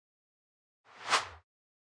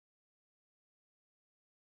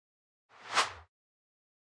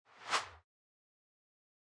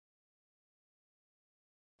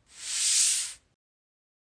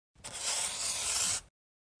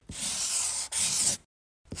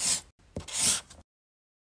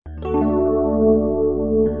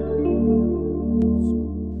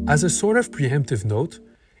As a sort of preemptive note,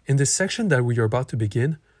 in the section that we are about to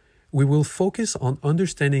begin, we will focus on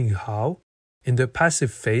understanding how, in the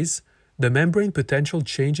passive phase, the membrane potential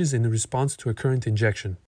changes in response to a current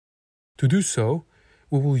injection. To do so,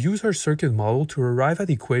 we will use our circuit model to arrive at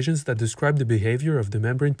equations that describe the behavior of the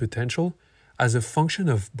membrane potential as a function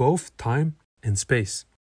of both time and space.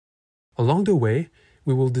 Along the way,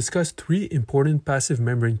 we will discuss three important passive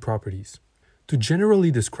membrane properties. To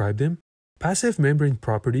generally describe them, passive membrane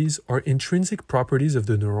properties are intrinsic properties of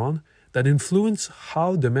the neuron that influence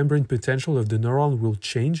how the membrane potential of the neuron will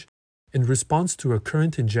change in response to a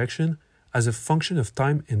current injection as a function of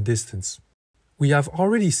time and distance. We have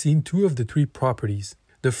already seen two of the three properties.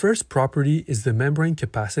 The first property is the membrane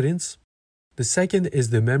capacitance. The second is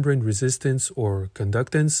the membrane resistance or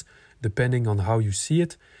conductance, depending on how you see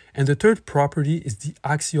it. And the third property is the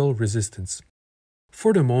axial resistance.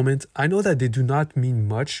 For the moment, I know that they do not mean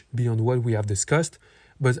much beyond what we have discussed,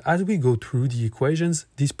 but as we go through the equations,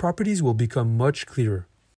 these properties will become much clearer.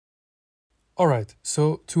 Alright,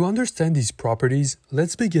 so to understand these properties,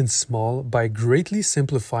 let's begin small by greatly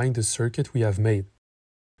simplifying the circuit we have made.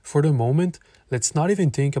 For the moment, let's not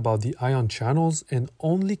even think about the ion channels and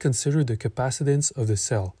only consider the capacitance of the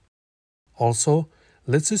cell. Also,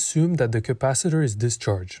 let's assume that the capacitor is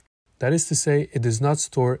discharged. That is to say, it does not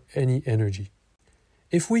store any energy.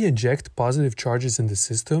 If we inject positive charges in the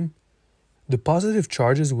system, the positive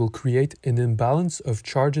charges will create an imbalance of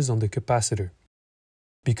charges on the capacitor.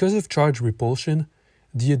 Because of charge repulsion,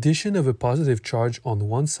 the addition of a positive charge on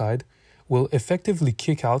one side will effectively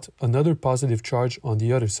kick out another positive charge on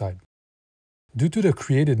the other side. Due to the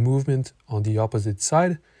created movement on the opposite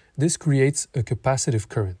side, this creates a capacitive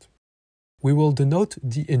current. We will denote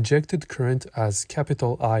the injected current as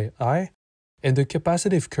capital II and the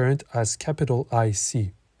capacitive current as capital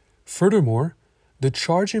IC. Furthermore, the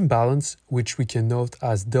charge imbalance, which we can note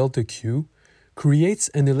as delta Q, creates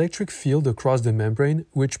an electric field across the membrane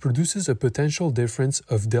which produces a potential difference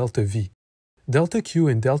of delta V. Delta Q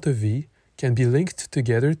and delta V can be linked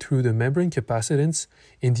together through the membrane capacitance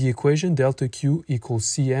in the equation delta Q equals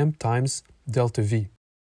Cm times delta V.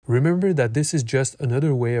 Remember that this is just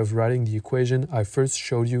another way of writing the equation I first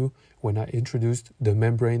showed you when I introduced the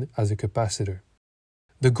membrane as a capacitor.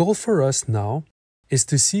 The goal for us now is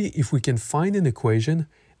to see if we can find an equation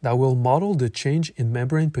that will model the change in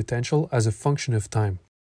membrane potential as a function of time.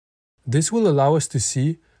 This will allow us to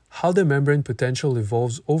see how the membrane potential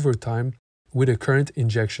evolves over time with a current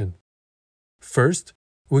injection. First,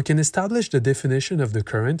 we can establish the definition of the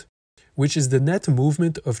current, which is the net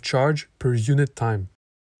movement of charge per unit time.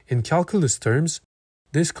 In calculus terms,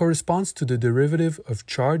 this corresponds to the derivative of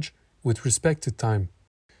charge with respect to time.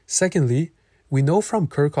 Secondly, we know from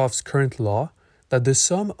Kirchhoff's current law that the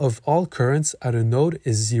sum of all currents at a node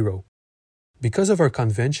is zero. Because of our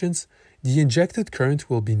conventions, the injected current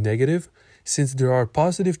will be negative since there are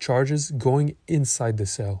positive charges going inside the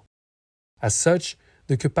cell. As such,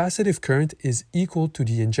 the capacitive current is equal to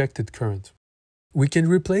the injected current. We can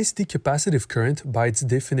replace the capacitive current by its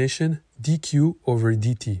definition dq over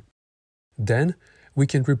dt. Then, we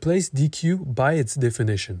can replace dq by its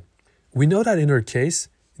definition. We know that in our case,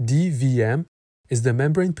 dVm is the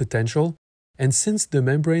membrane potential, and since the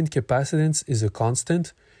membrane capacitance is a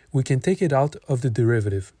constant, we can take it out of the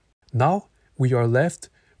derivative. Now, we are left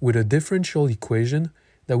with a differential equation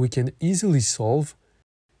that we can easily solve,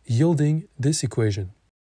 yielding this equation.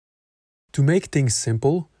 To make things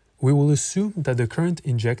simple, we will assume that the current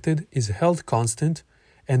injected is held constant,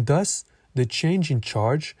 and thus the change in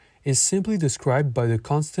charge is simply described by the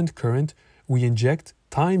constant current we inject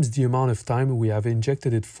times the amount of time we have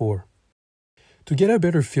injected it for. To get a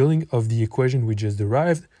better feeling of the equation we just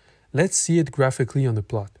derived, let's see it graphically on the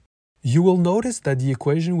plot. You will notice that the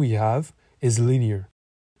equation we have is linear,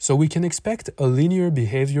 so we can expect a linear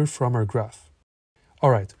behavior from our graph.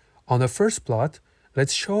 Alright, on the first plot,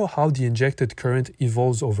 let's show how the injected current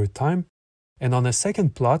evolves over time, and on the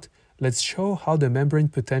second plot, let's show how the membrane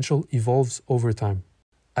potential evolves over time.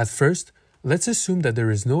 At first, let's assume that there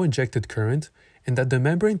is no injected current and that the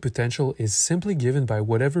membrane potential is simply given by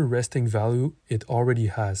whatever resting value it already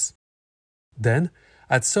has. Then,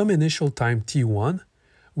 at some initial time t1,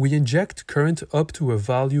 we inject current up to a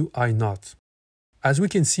value I0. As we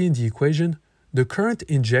can see in the equation, the current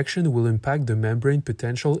injection will impact the membrane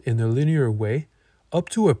potential in a linear way up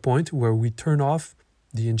to a point where we turn off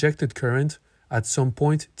the injected current at some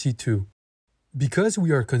point t2. Because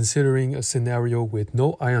we are considering a scenario with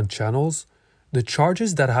no ion channels, the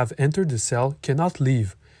charges that have entered the cell cannot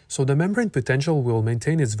leave, so the membrane potential will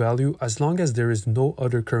maintain its value as long as there is no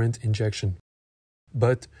other current injection.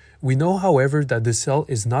 But we know, however, that the cell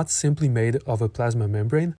is not simply made of a plasma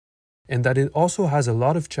membrane, and that it also has a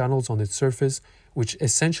lot of channels on its surface, which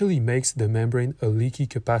essentially makes the membrane a leaky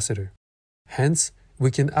capacitor. Hence,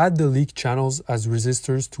 we can add the leak channels as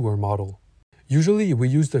resistors to our model. Usually we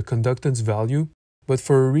use the conductance value, but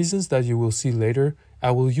for reasons that you will see later,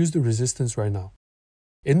 I will use the resistance right now.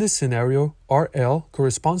 In this scenario, RL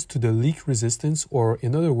corresponds to the leak resistance, or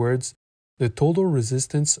in other words, the total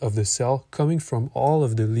resistance of the cell coming from all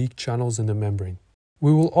of the leak channels in the membrane.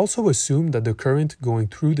 We will also assume that the current going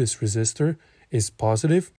through this resistor is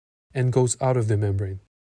positive and goes out of the membrane.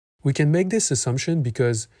 We can make this assumption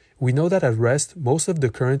because we know that at rest, most of the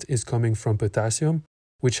current is coming from potassium,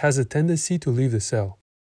 which has a tendency to leave the cell.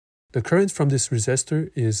 The current from this resistor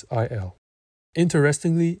is IL.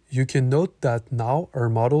 Interestingly, you can note that now our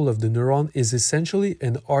model of the neuron is essentially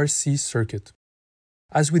an RC circuit.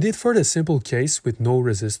 As we did for the simple case with no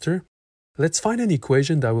resistor, let's find an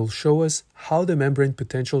equation that will show us how the membrane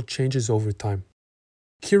potential changes over time.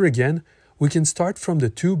 Here again, we can start from the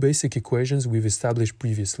two basic equations we've established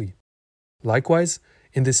previously. Likewise,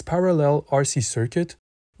 in this parallel RC circuit,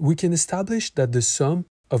 we can establish that the sum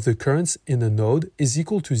of the currents in a node is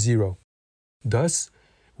equal to 0. Thus,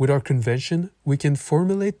 with our convention, we can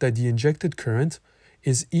formulate that the injected current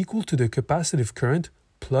is equal to the capacitive current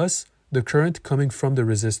plus the current coming from the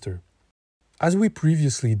resistor. As we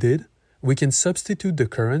previously did, we can substitute the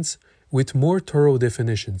currents with more thorough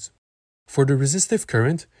definitions. For the resistive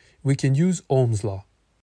current, we can use Ohm's law.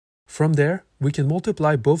 From there, we can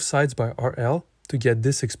multiply both sides by RL to get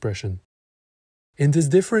this expression. In this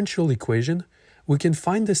differential equation, we can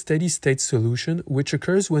find the steady-state solution, which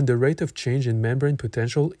occurs when the rate of change in membrane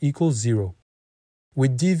potential equals 0.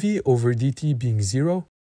 With dV over dt being 0,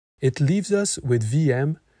 it leaves us with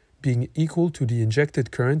Vm being equal to the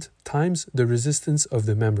injected current times the resistance of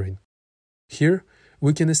the membrane. Here,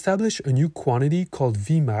 we can establish a new quantity called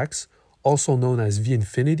Vmax, also known as V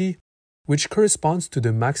infinity, which corresponds to the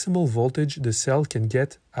maximal voltage the cell can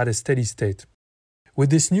get at a steady state. With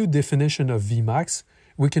this new definition of Vmax,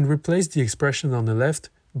 we can replace the expression on the left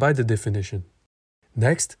by the definition.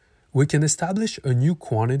 Next, we can establish a new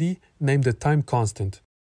quantity named the time constant,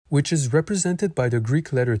 which is represented by the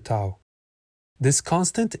Greek letter tau. This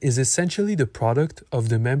constant is essentially the product of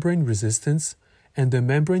the membrane resistance and the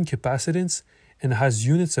membrane capacitance and has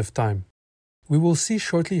units of time. We will see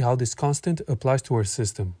shortly how this constant applies to our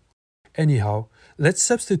system. Anyhow, let's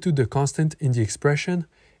substitute the constant in the expression,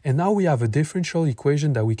 and now we have a differential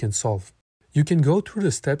equation that we can solve. You can go through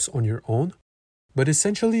the steps on your own, but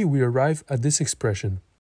essentially we arrive at this expression.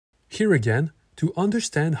 Here again, to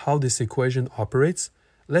understand how this equation operates,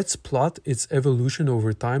 let's plot its evolution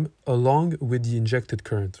over time along with the injected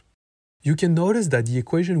current. You can notice that the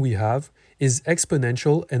equation we have is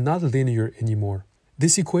exponential and not linear anymore.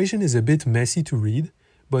 This equation is a bit messy to read,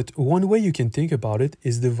 but one way you can think about it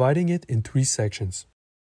is dividing it in 3 sections.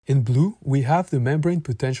 In blue, we have the membrane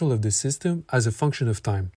potential of the system as a function of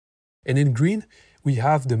time. And in green, we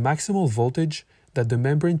have the maximal voltage that the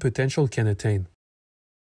membrane potential can attain.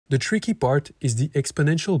 The tricky part is the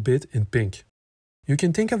exponential bit in pink. You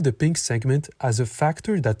can think of the pink segment as a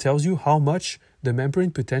factor that tells you how much the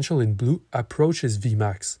membrane potential in blue approaches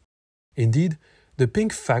Vmax. Indeed, the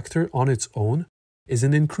pink factor on its own is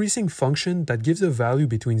an increasing function that gives a value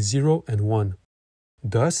between 0 and 1.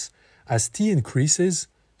 Thus, as t increases,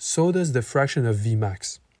 so does the fraction of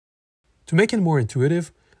Vmax. To make it more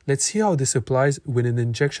intuitive, let's see how this applies with an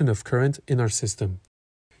injection of current in our system.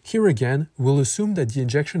 Here again, we'll assume that the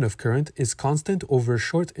injection of current is constant over a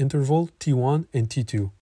short interval t1 and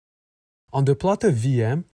t2. On the plot of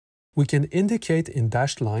Vm, we can indicate in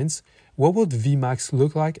dashed lines what would Vmax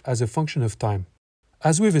look like as a function of time.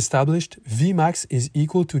 As we've established, Vmax is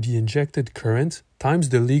equal to the injected current times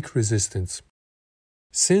the leak resistance.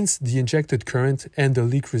 Since the injected current and the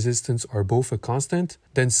leak resistance are both a constant,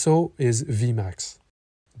 then so is Vmax.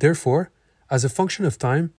 Therefore, as a function of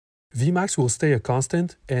time, Vmax will stay a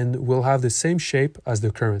constant and will have the same shape as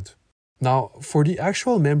the current. Now, for the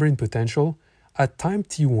actual membrane potential, at time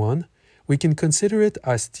t1, we can consider it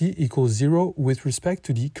as t equals 0 with respect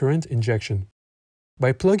to the current injection.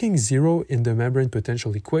 By plugging 0 in the membrane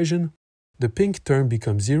potential equation, the pink term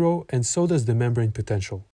becomes 0 and so does the membrane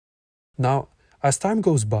potential. Now, as time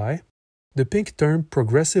goes by, the pink term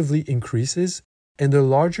progressively increases and a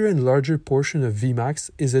larger and larger portion of Vmax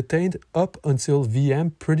is attained up until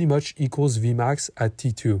Vm pretty much equals Vmax at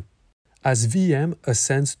t2. As Vm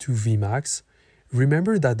ascends to Vmax,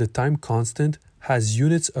 remember that the time constant has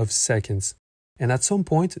units of seconds, and at some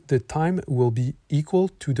point the time will be equal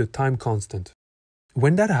to the time constant.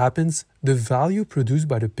 When that happens, the value produced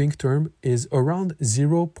by the pink term is around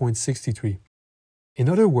 0.63. In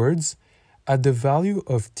other words, at the value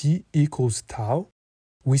of t equals tau,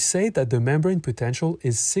 we say that the membrane potential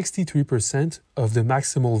is 63% of the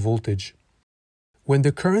maximal voltage. When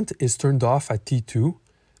the current is turned off at T2,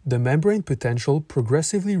 the membrane potential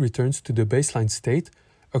progressively returns to the baseline state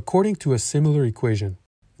according to a similar equation.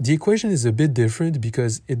 The equation is a bit different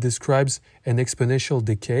because it describes an exponential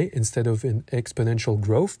decay instead of an exponential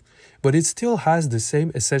growth, but it still has the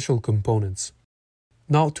same essential components.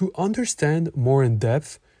 Now, to understand more in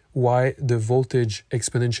depth why the voltage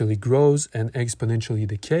exponentially grows and exponentially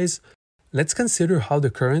decays, let's consider how the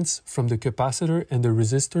currents from the capacitor and the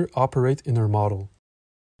resistor operate in our model.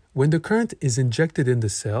 When the current is injected in the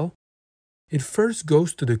cell, it first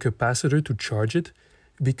goes to the capacitor to charge it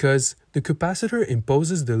because the capacitor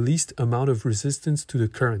imposes the least amount of resistance to the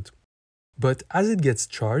current. But as it gets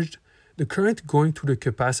charged, the current going through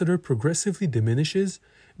the capacitor progressively diminishes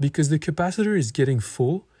because the capacitor is getting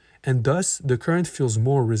full and thus the current feels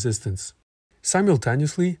more resistance.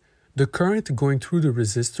 Simultaneously, the current going through the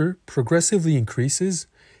resistor progressively increases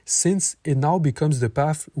since it now becomes the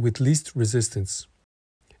path with least resistance.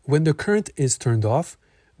 When the current is turned off,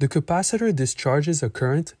 the capacitor discharges a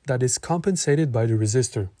current that is compensated by the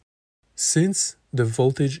resistor. Since the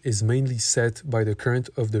voltage is mainly set by the current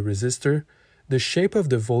of the resistor, the shape of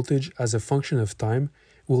the voltage as a function of time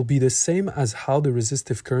will be the same as how the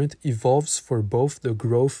resistive current evolves for both the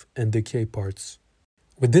growth and decay parts.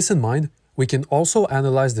 With this in mind, we can also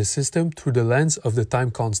analyze the system through the lens of the time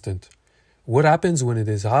constant. What happens when it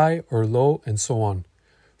is high or low, and so on.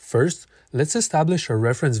 First, let's establish a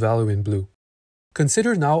reference value in blue.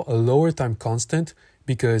 Consider now a lower time constant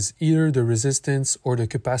because either the resistance or the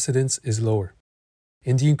capacitance is lower.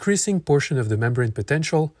 In the increasing portion of the membrane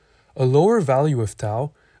potential, a lower value of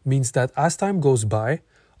tau means that as time goes by,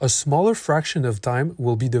 a smaller fraction of time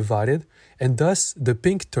will be divided, and thus the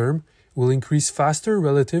pink term will increase faster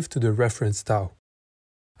relative to the reference tau.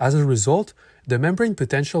 As a result, the membrane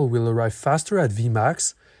potential will arrive faster at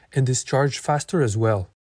Vmax and discharge faster as well.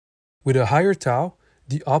 With a higher tau,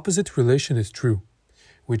 the opposite relation is true,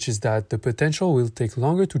 which is that the potential will take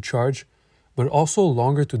longer to charge, but also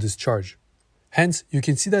longer to discharge. Hence, you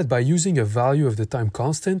can see that by using a value of the time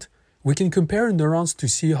constant, we can compare neurons to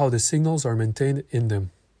see how the signals are maintained in them.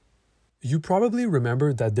 You probably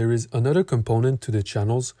remember that there is another component to the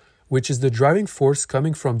channels, which is the driving force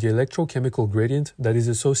coming from the electrochemical gradient that is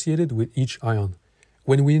associated with each ion.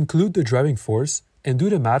 When we include the driving force and do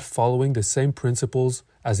the math following the same principles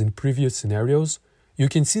as in previous scenarios, you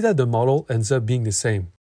can see that the model ends up being the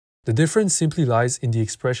same. The difference simply lies in the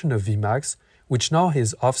expression of Vmax, which now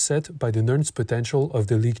is offset by the Nernst potential of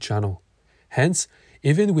the leak channel. Hence,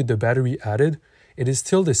 even with the battery added, it is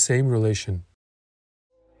still the same relation.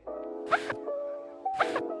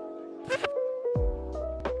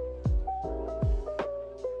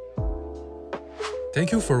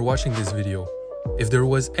 Thank you for watching this video. If there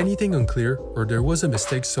was anything unclear or there was a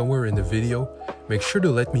mistake somewhere in the video, make sure to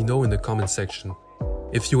let me know in the comment section.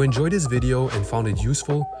 If you enjoyed this video and found it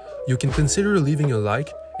useful, you can consider leaving a like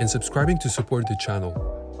and subscribing to support the channel.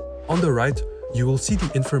 On the right, you will see the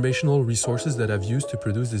informational resources that I've used to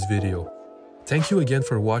produce this video. Thank you again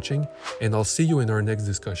for watching, and I'll see you in our next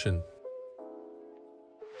discussion.